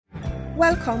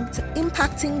Welcome to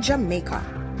Impacting Jamaica,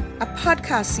 a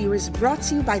podcast series brought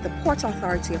to you by the Port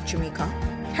Authority of Jamaica,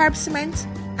 Carib Cement,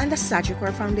 and the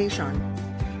Sagicor Foundation.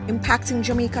 Impacting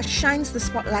Jamaica shines the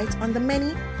spotlight on the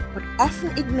many but often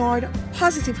ignored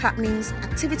positive happenings,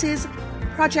 activities,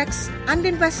 projects, and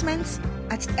investments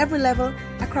at every level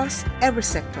across every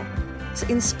sector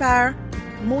to inspire,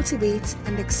 motivate,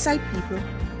 and excite people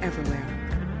everywhere.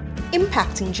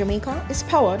 Impacting Jamaica is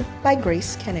powered by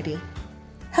Grace Kennedy.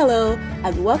 Hello,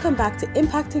 and welcome back to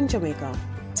Impacting Jamaica.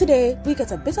 Today, we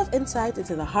get a bit of insight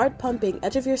into the heart-pumping,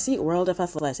 edge-of-your-seat world of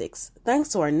athletics, thanks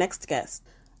to our next guest.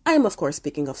 I am, of course,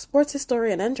 speaking of sports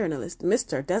historian and journalist,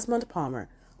 Mr. Desmond Palmer,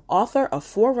 author of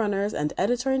 4 Runners and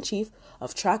editor-in-chief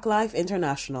of Track Life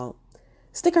International.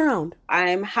 Stick around.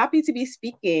 I'm happy to be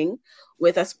speaking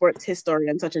with a sports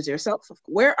historian such as yourself.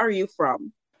 Where are you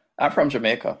from? I'm from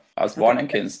Jamaica. I was born in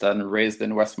Kingston, raised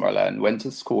in Westmoreland, went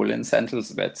to school in St.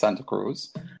 Elizabeth, Santa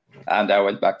Cruz, and I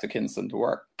went back to Kingston to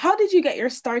work. How did you get your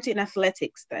start in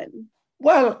athletics then?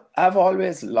 Well, I've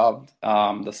always loved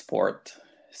the sport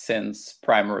since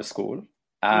primary school.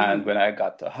 And when I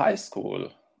got to high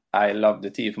school, I loved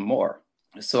it even more.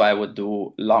 So I would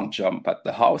do long jump at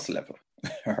the house level,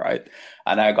 right?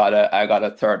 And I got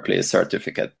a third place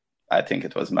certificate. I think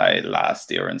it was my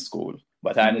last year in school.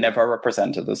 But I never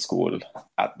represented the school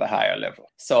at the higher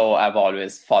level. So I've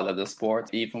always followed the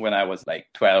sport. Even when I was like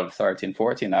 12, 13,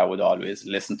 14, I would always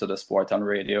listen to the sport on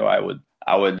radio. I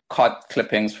would cut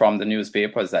clippings from the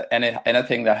newspapers, that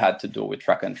anything that had to do with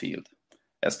track and field,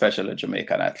 especially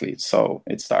Jamaican athletes. So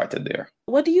it started there.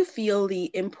 What do you feel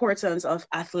the importance of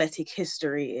athletic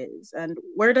history is, and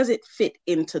where does it fit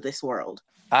into this world?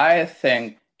 I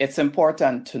think it's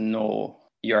important to know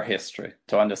your history,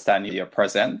 to understand your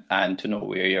present, and to know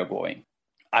where you're going.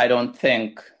 I don't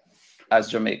think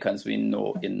as Jamaicans we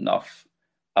know enough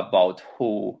about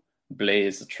who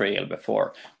blazed the trail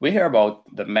before. We hear about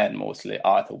the men mostly,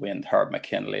 Arthur Wint, Herb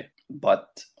McKinley,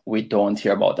 but we don't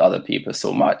hear about other people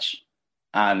so much.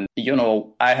 And,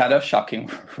 I had a shocking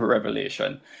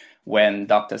revelation when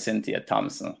Dr. Cynthia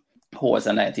Thompson, who was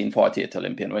a 1948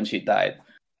 Olympian, when she died.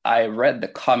 I read the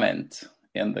comment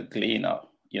in the Gleaner,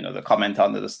 the comment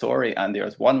under the story, and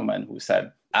there's one woman who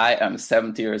said, I am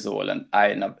 70 years old and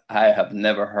I have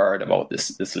never heard about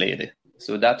this lady.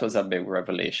 So that was a big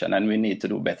revelation, and we need to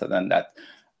do better than that.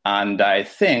 And I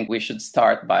think we should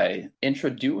start by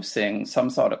introducing some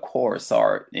sort of course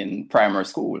or in primary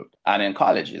school and in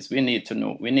colleges. We need to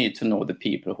know the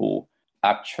people who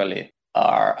actually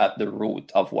are at the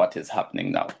root of what is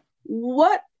happening now.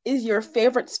 What is your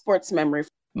favorite sports memory?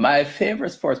 My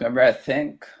favorite sports memory, I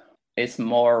think, it's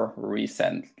more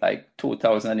recent, like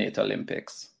 2008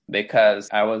 Olympics, because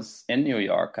I was in New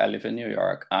York. I live in New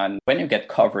York. And when you get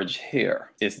coverage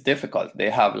here, it's difficult. They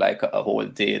have like a whole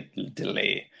day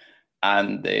delay.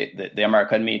 And the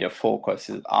American media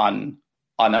focuses on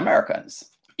Americans,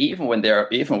 even when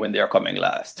they're coming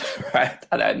last, right?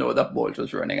 And I know that Bolt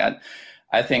was running. And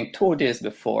I think 2 days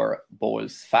before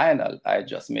Bolt's final, I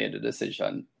just made a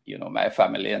decision, my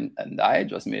family and I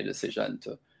just made a decision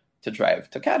to drive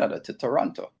to Canada, to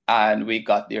Toronto. And we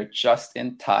got there just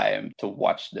in time to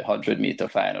watch the 100-meter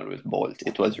final with Bolt.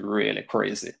 It was really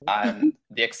crazy. And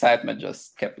the excitement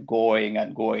just kept going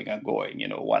and going and going,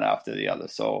 one after the other.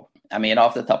 So,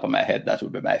 off the top of my head, that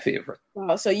would be my favorite.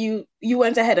 Wow, so you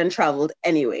went ahead and traveled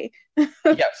anyway.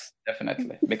 Yes,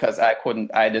 definitely. Because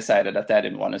I decided that I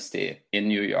didn't want to stay in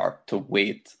New York to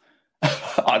wait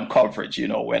on coverage,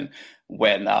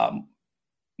 when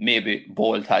maybe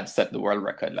Bolt had set the world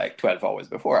record like 12 hours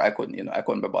before. I couldn't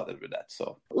be bothered with that.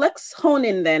 So let's hone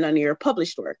in then on your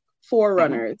published work, 4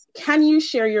 Runners. Can you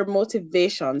share your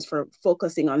motivations for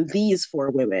focusing on these 4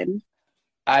 women?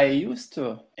 I used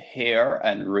to hear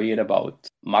and read about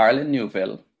Marlene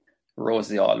Newville,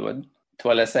 Rosie Allwood,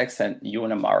 to a lesser extent,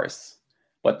 Una Morris,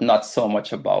 but not so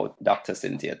much about Dr.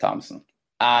 Cynthia Thompson.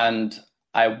 And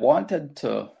I wanted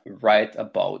to write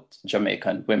about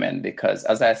Jamaican women because,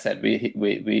 as I said,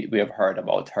 we have heard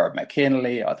about Herb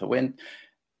McKinley, Arthur Wint.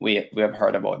 We have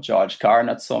heard about George Carr,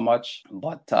 not so much,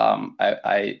 but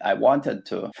I wanted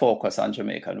to focus on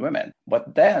Jamaican women.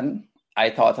 But then I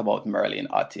thought about Merlene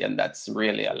Ottey, and that's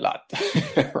really a lot,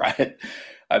 right?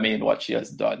 What she has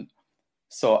done.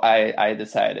 So I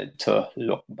decided to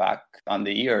look back on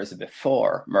the years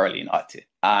before Merlene Ottey.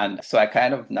 And so I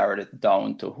kind of narrowed it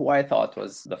down to who I thought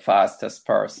was the fastest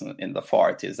person in the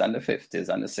 40s and the 50s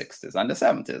and the 60s and the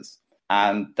 70s.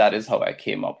 And that is how I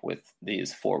came up with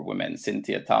these 4 women: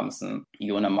 Cynthia Thompson,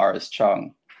 Una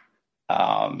Morris-Chung,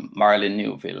 Marlene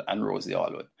Newville, and Rosie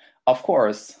Allwood. Of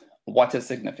course, what is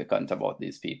significant about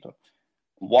these people?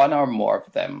 One or more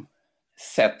of them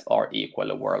set or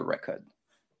equal a world record.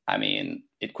 I mean,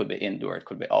 it could be indoor, it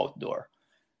could be outdoor.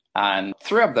 And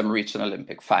 3 of them reached an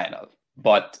Olympic final,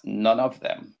 but none of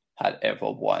them had ever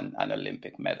won an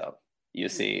Olympic medal. You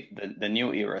see, the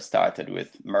new era started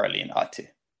with Merlene Ottey,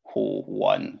 who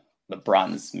won the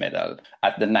bronze medal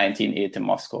at the 1980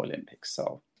 Moscow Olympics.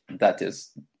 So that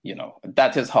is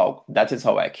how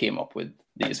I came up with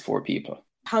these 4 people.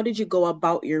 How did you go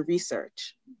about your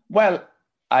research? Well,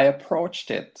 I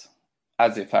approached it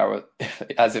as if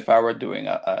I were doing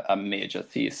a major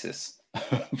thesis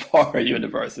for a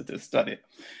university study,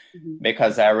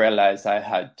 because I realized I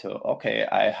had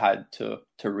to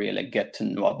really get to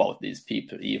know about these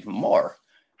people even more.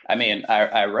 I mean,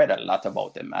 I read a lot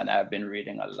about them, and I've been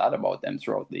reading a lot about them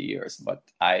throughout the years, but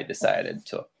I decided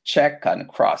to check and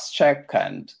cross-check,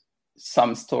 and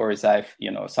some stories I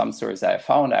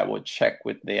found, I would check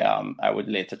with I would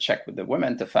later check with the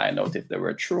women to find out if they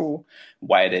were true,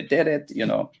 why they did it,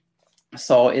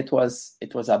 So it was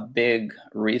a big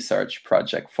research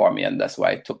project for me, and that's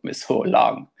why it took me so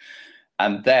long.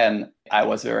 And then I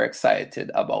was very excited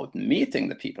about meeting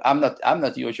the people. I'm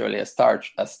not usually a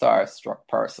starstruck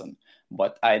person,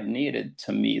 but I needed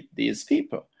to meet these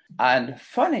people. And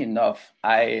funny enough,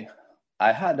 I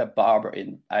had a barber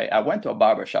I went to a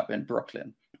barber shop in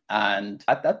Brooklyn. And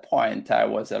at that point, I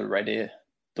was already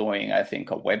doing, I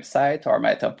think, a website, or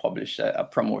might have published a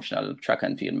promotional track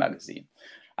and field magazine.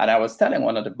 And I was telling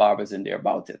one of the barbers in there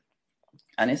about it.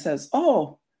 And he says,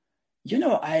 "Oh,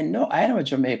 I know a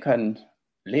Jamaican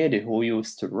lady who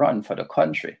used to run for the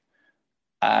country."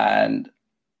 And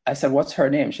I said, "What's her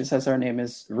name?" She says her name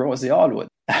is Rosie Allwood.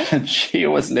 And she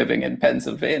was living in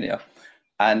Pennsylvania.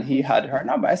 And he had her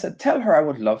number. I said, "Tell her I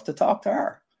would love to talk to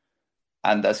her."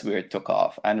 And that's where it took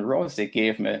off. And Rosie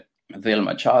gave me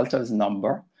Vilma Charlton's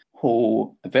number,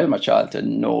 who Vilma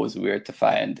Charlton knows where to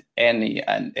find any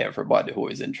and everybody who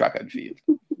is in track and field.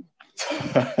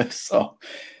 So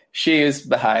she is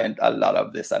behind a lot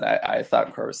of this. And I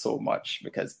thank her so much,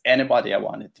 because anybody I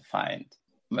wanted to find,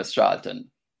 Miss Charlton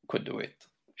could do it.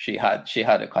 She had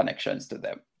the connections to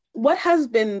them. What has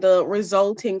been the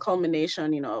resulting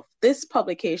culmination, of this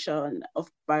publication of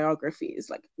biographies?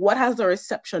 Like, what has the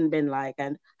reception been like,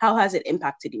 and how has it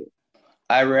impacted you?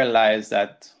 I realized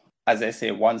that, as I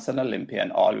say, once an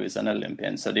Olympian, always an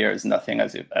Olympian. So there is nothing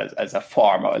as a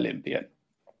former Olympian.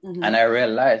 Mm-hmm. And I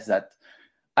realized that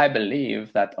I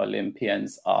believe that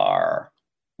Olympians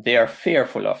they're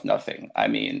fearful of nothing. I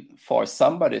mean, for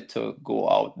somebody to go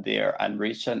out there and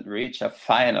reach a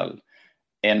final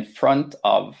in front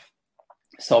of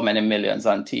so many millions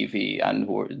on TV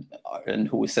and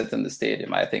who sit in the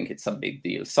stadium, I think it's a big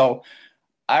deal. So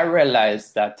I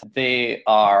realized that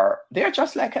they're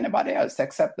just like anybody else,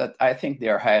 except that I think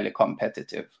they're highly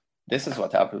competitive. This is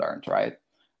what I've learned, right?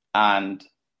 And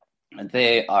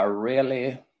they are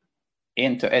really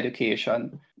into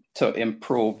education to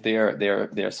improve their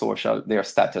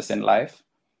status in life.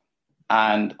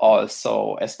 And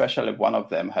also, especially one of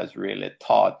them has really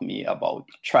taught me about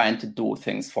trying to do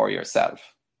things for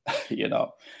yourself,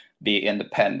 be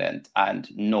independent and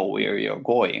know where you're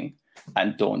going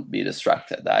and don't be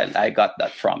distracted. I got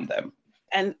that from them.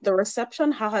 And the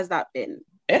reception, how has that been?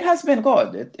 It has been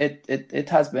good. It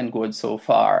has been good so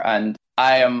far. And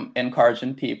I am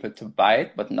encouraging people to buy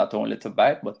it, but not only to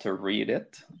buy it, but to read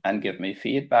it and give me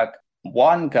feedback.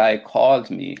 One guy called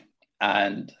me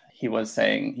and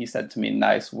he said to me,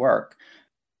 "Nice work.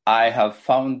 I have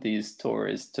found these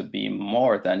stories to be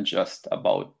more than just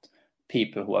about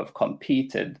people who have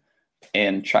competed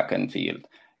in track and field."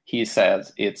 He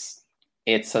says it's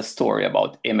a story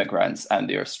about immigrants and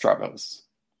their struggles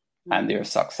and their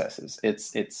successes.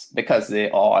 It's because they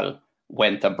all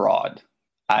went abroad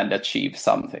and achieved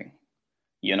something,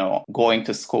 going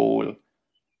to school,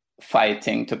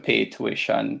 fighting to pay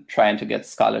tuition, trying to get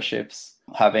scholarships,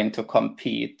 having to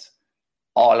compete,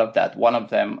 all of that. One of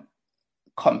them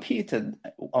competed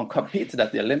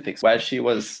at the Olympics while she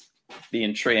was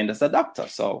being trained as a doctor.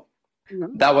 So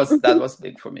that was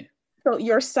big for me. So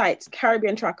your site,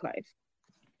 Caribbean Track Life.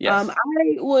 Yes.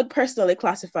 I would personally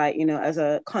classify it, as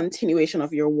a continuation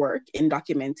of your work in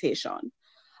documentation.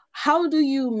 How do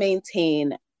you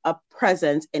maintain a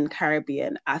presence in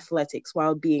Caribbean athletics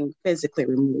while being physically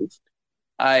removed?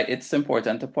 It's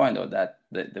important to point out that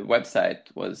the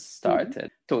website was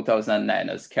started 2009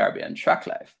 as Caribbean Track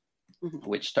Life,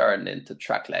 which turned into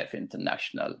Track Life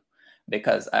International,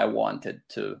 because I wanted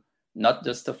to not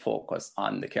just to focus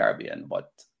on the Caribbean,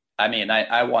 but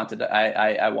I wanted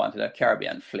a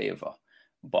Caribbean flavor,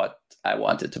 but I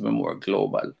wanted to be more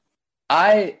global.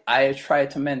 I try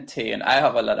to maintain. I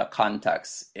have a lot of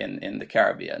contacts in the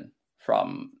Caribbean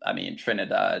from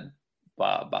Trinidad,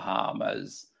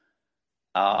 Bahamas,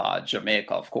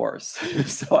 Jamaica, of course.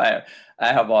 So I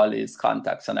have all these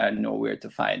contacts and I know where to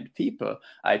find people.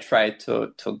 I try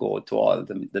to go to all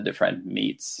the different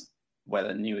meets,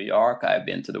 whether New York, I've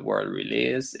been to the World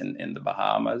Relays in the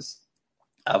Bahamas.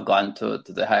 I've gone to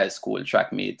the high school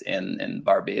track meet in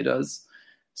Barbados.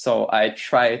 So I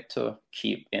try to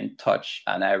keep in touch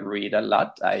and I read a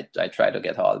lot. I try to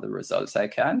get all the results I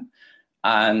can.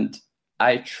 And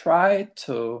I try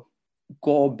to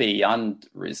go beyond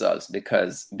results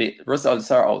because the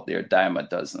results are out there dime a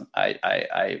dozen.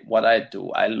 What I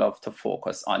do, I love to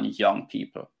focus on young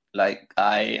people. Like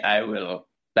I will,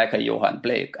 like a Johan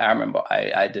Blake. I remember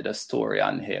I did a story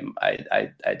on him.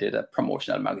 I did a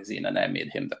promotional magazine and I made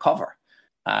him the cover.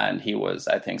 And he was,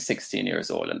 I think, 16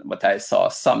 years old. But I saw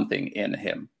something in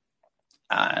him.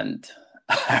 And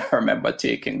I remember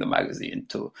taking the magazine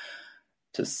to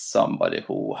somebody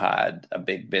who had a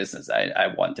big business.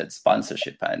 I wanted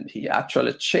sponsorship. And he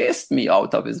actually chased me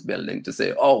out of his building to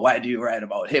say, oh, why do you write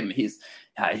about him? He's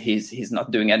not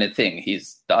doing anything.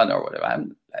 He's done or whatever.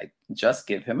 I'm like, just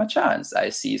give him a chance. I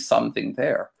see something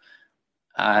there.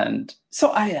 And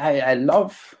so I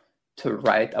love to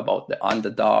write about the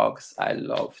underdogs. I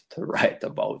love to write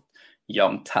about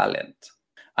young talent.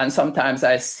 And sometimes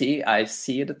I see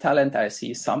the talent, I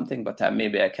see something, but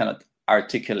maybe I cannot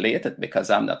articulate it because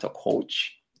I'm not a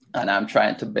coach. And I'm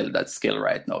trying to build that skill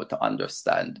right now to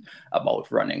understand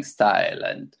about running style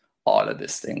and all of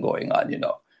this thing going on,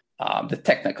 the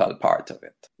technical part of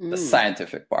it, the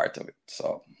scientific part of it.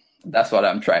 So that's what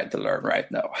I'm trying to learn right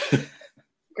now.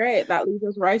 Great. That leads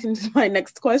us right into my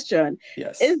next question.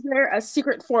 Yes. Is there a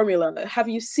secret formula? Have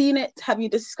you seen it? Have you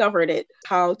discovered it?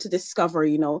 How to discover,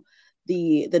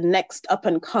 the next up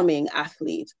and coming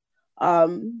athlete?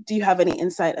 Do you have any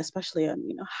insight, especially on,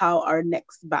 how our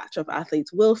next batch of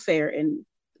athletes will fare in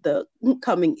the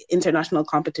coming international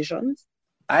competitions?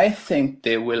 I think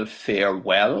they will fare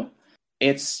well.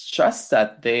 It's just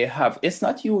that it's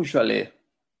not usually,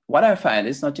 what I find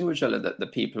is not usually the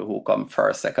people who come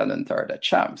first, second, and third are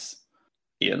champs.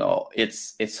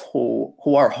 It's who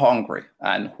are hungry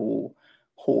and who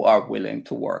are willing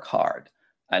to work hard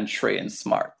and train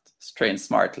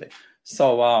smartly.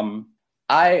 So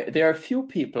there are a few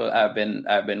people I've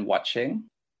been watching,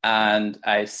 and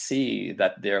I see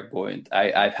that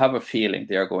I have a feeling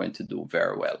they're going to do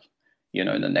very well,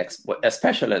 in the next,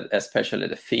 especially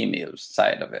the female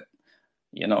side of it.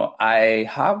 I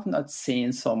have not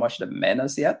seen so much the men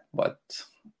as yet, but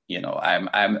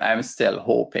I'm still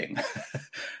hoping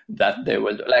that they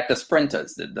will, like the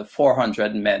sprinters, the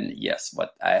 400 men, yes,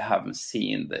 but I haven't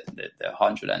seen the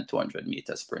 100 and 200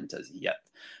 meter sprinters yet.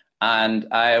 And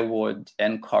I would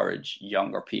encourage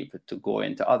younger people to go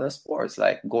into other sports,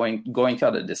 like going to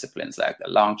other disciplines, like the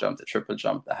long jump, the triple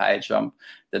jump, the high jump,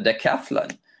 the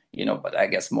decathlon. But I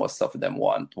guess most of them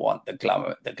want the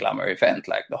glamour event,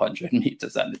 like the 100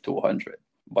 meters and the 200.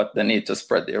 But they need to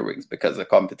spread their wings because the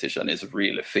competition is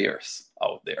really fierce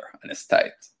out there and it's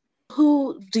tight.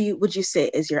 Who would you say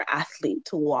is your athlete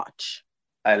to watch?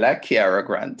 I like Kiara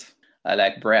Grant. I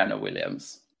like Brianna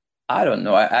Williams. I don't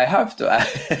know. I have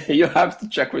to. You have to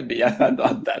check with me on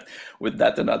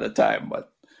that another time.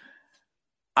 But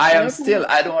I am still.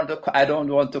 I don't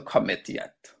want to commit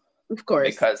yet. Of course,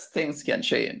 because things can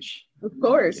change. Of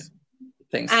course,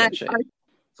 things can change.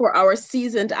 For our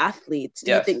seasoned athletes,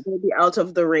 do you think they'll be out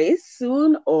of the race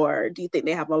soon, or do you think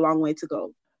they have a long way to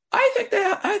go? I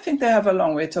think they have a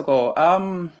long way to go.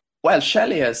 Well,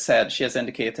 Shelly has said, she has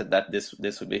indicated that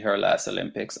this would be her last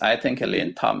Olympics. I think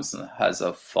Elaine Thompson has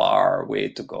a far way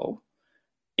to go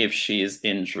if she is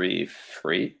injury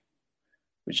free,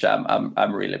 which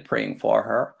I'm really praying for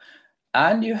her.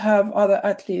 And you have other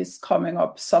athletes coming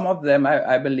up. Some of them,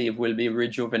 I believe, will be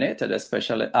rejuvenated,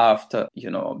 especially after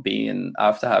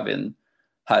having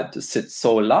had to sit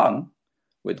so long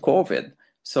with COVID.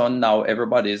 So now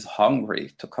everybody is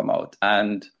hungry to come out,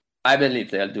 and I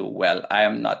believe they'll do well. I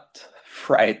am not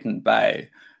frightened by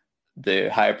the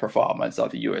high performance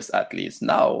of U.S. athletes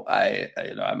now.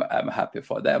 I'm happy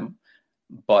for them,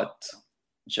 but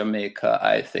Jamaica,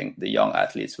 I think the young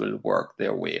athletes will work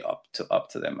their way up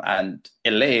to them. And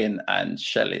Elaine and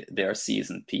Shelly, they're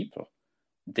seasoned people.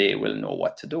 They will know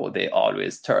what to do. They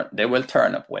will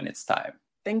turn up when it's time.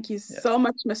 Thank you so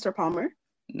much, Mr. Palmer.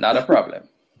 Not a problem.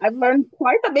 I've learned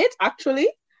quite a bit, actually.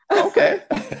 Okay.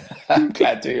 I'm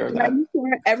glad to hear that. I'm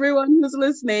sure everyone who's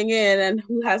listening in and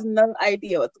who has no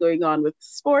idea what's going on with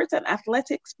sports and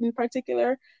athletics in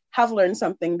particular have learned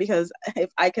something, because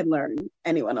if I can learn,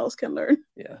 anyone else can learn.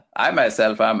 Yeah. I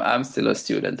myself, I'm still a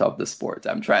student of the sport.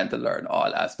 I'm trying to learn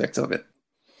all aspects of it.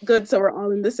 Good. So we're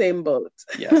all in the same boat.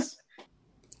 Yes.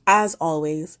 As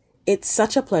always, it's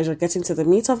such a pleasure getting to the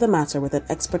meat of the matter with an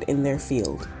expert in their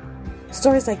field.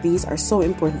 Stories like these are so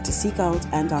important to seek out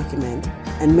and document,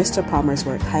 and Mr. Palmer's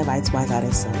work highlights why that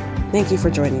is so. Thank you for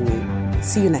joining me.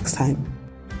 See you next time.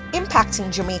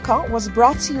 Impacting Jamaica was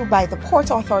brought to you by the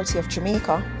Port Authority of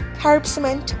Jamaica, Carib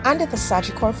Cement, and the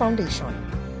Sagicor Foundation.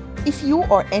 If you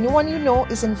or anyone you know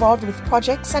is involved with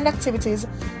projects and activities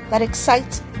that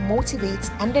excite,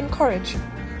 motivate, and encourage,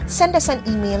 send us an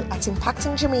email at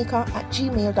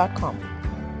impactingjamaica@gmail.com.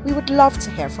 We would love to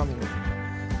hear from you.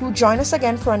 Do join us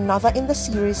again for another in the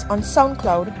series on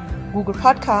SoundCloud, Google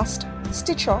Podcast,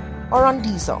 Stitcher, or on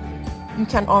Deezer. You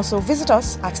can also visit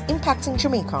us at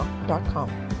impactingjamaica.com.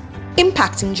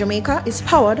 Impacting Jamaica is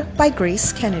powered by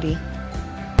Grace Kennedy.